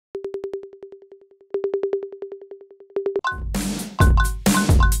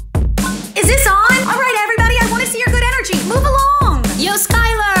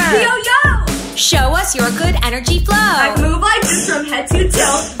us your good energy flow. I move like this from head to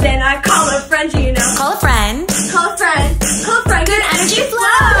toe. Then I call a friend, you know. Call a friend. Call a friend. Call a friend. Good energy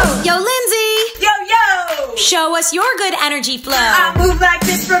flow. Yo, Lindsay. Yo, yo. Show us your good energy flow. I move like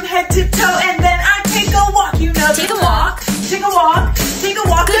this from head to toe. And then I take a walk, you know. Take a walk. Take a walk. Take a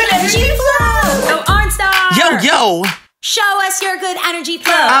walk. Good energy flow. Yo, Arnstar. Yo, yo. Show us your good energy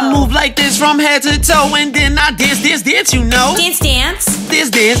flow. I move like this from head to toe, and then I dance, you know. Dance, dance.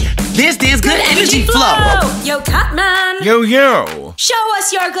 This, good energy flow. Yo, Cutman. Yo, yo. Show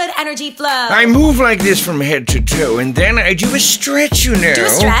us your good energy flow. I move like this from head to toe, and then I do a stretch, you know. Do a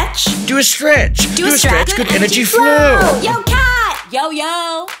stretch. Do a stretch. Do a stretch. Good energy flow. Yo, Cat. Yo,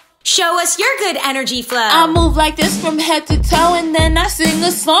 yo. Show us your good energy flow. I move like this from head to toe, and then I sing a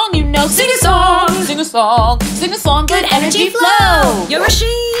song, you know. Sing a song. Sing a song. Sing a song. Good energy flow. Yo,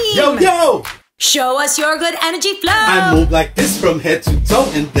 Rasheem. Yo, yo. Show us your good energy flow. I move like this from head to toe,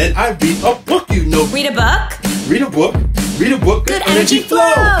 and then I read a book, you know. Read a book. Read a book. Read a book. Good energy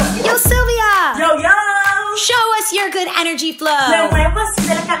flow. Yo, Sylvia. Yo, yo. Show us your good energy flow. Me muevo así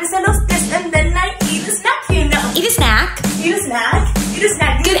de la cabeza a los pies, and then I eat a snack, you know. Eat a snack. Eat a snack. Eat a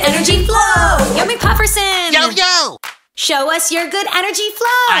snack. Good energy flow. Yo, McPufferson. Yo, yo. Show us your good energy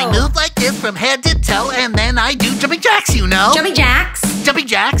flow. I move like this from head to toe, and then I do jumping jacks, you know. Jumping jacks. Jumping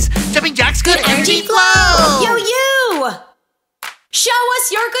jacks. Jumping jacks. Good energy flow. Yo, you. Show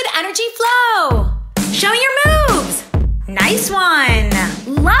us your good energy flow. Show your moves. Nice one.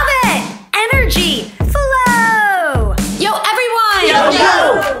 Love it. Energy flow. Yo, everyone. Yo,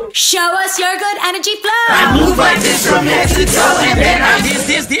 yo. Show us your good energy flow. I move like this from head to toe, and then I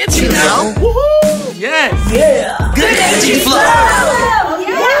dance, you know. Woohoo! Yes. Yeah. Good energy flow.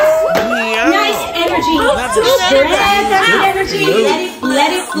 Nice energy. Good energy.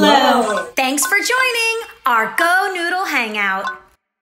 Let it flow. Thanks for joining our GoNoodle Hangout.